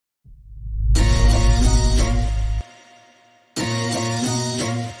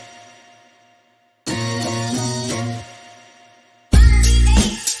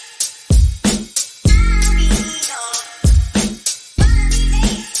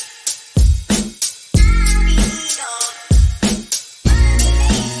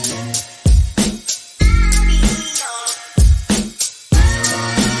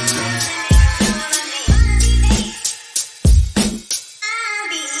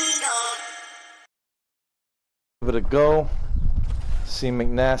Give it a go.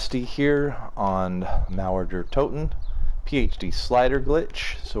 C.McNasty here on Malwarder Toten. PhD slider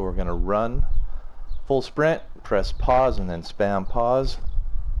glitch. So we're going to run full sprint, press pause, and then spam pause.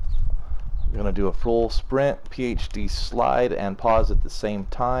 We're going to do a full sprint, PhD slide, and pause at the same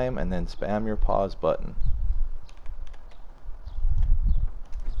time, and then spam your pause button.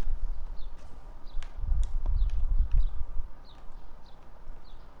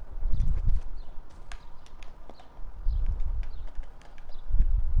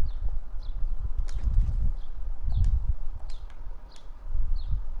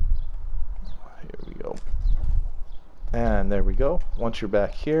 And there we go. Once you're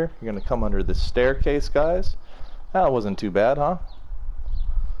back here, you're going to come under this staircase, guys. That wasn't too bad, huh?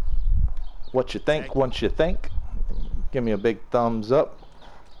 What you think? Once you think? Give me a big thumbs up.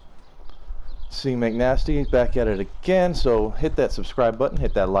 C.McNasty back at it again. So hit that subscribe button,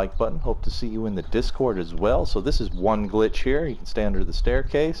 hit that like button. Hope to see you in the Discord as well. So this is one glitch here. You can stay under the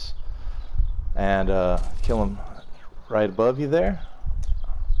staircase and kill him right above you there.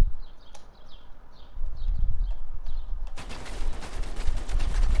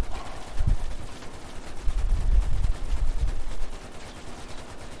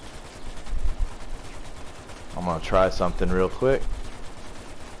 I'm gonna try something real quick.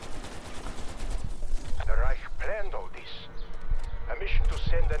 The Reich planned all this. A mission to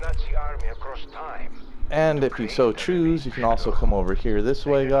send the Nazi army across time. And if you so choose, you can also come over here this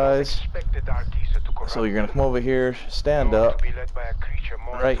way, guys. So you're gonna come over here, stand up,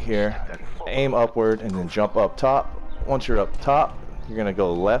 right here, aim upward, and then jump up top. Once you're up top, you're gonna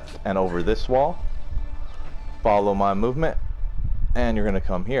go left and over this wall. Follow my movement, and you're gonna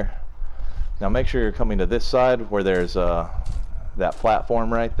come here. Now make sure you're coming to this side where there's that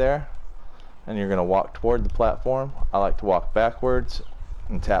platform right there, and you're gonna walk toward the platform. I like to walk backwards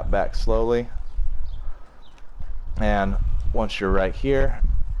and tap back slowly, and once you're right here,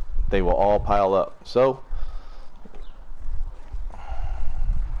 they will all pile up. So,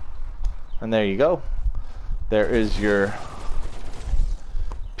 and there you go. There is your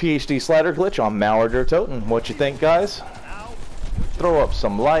PhD slider glitch on Malwarder Toten. What you think, guys? Throw up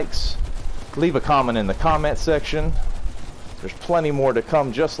some likes. Leave a comment in the comment section. There's plenty more to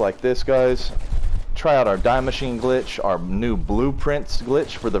come just like this, guys. Try out our Die Machine glitch, our new blueprints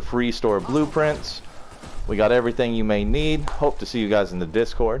glitch for the free store blueprints. We got everything you may need. Hope to see you guys in the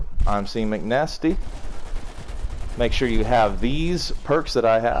Discord. I'm C.McNasty. Make sure you have these perks that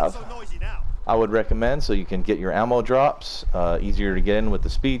I have. I would recommend so you can get your ammo drops. Easier to get in with the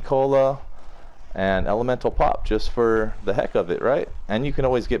speed cola and elemental pop, just for the heck of it, right? And you can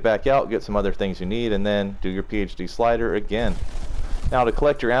always get back out, get some other things you need, and then do your PhD slider again. Now to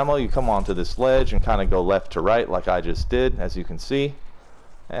collect your ammo, you come onto this ledge and kind of go left to right like I just did, as you can see,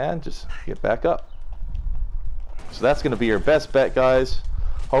 and just get back up. So that's going to be your best bet, guys.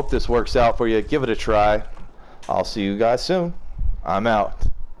 Hope this works out for you. Give it a try. I'll see you guys soon. I'm out.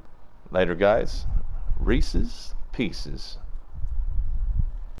 Later, guys. Reese's Pieces.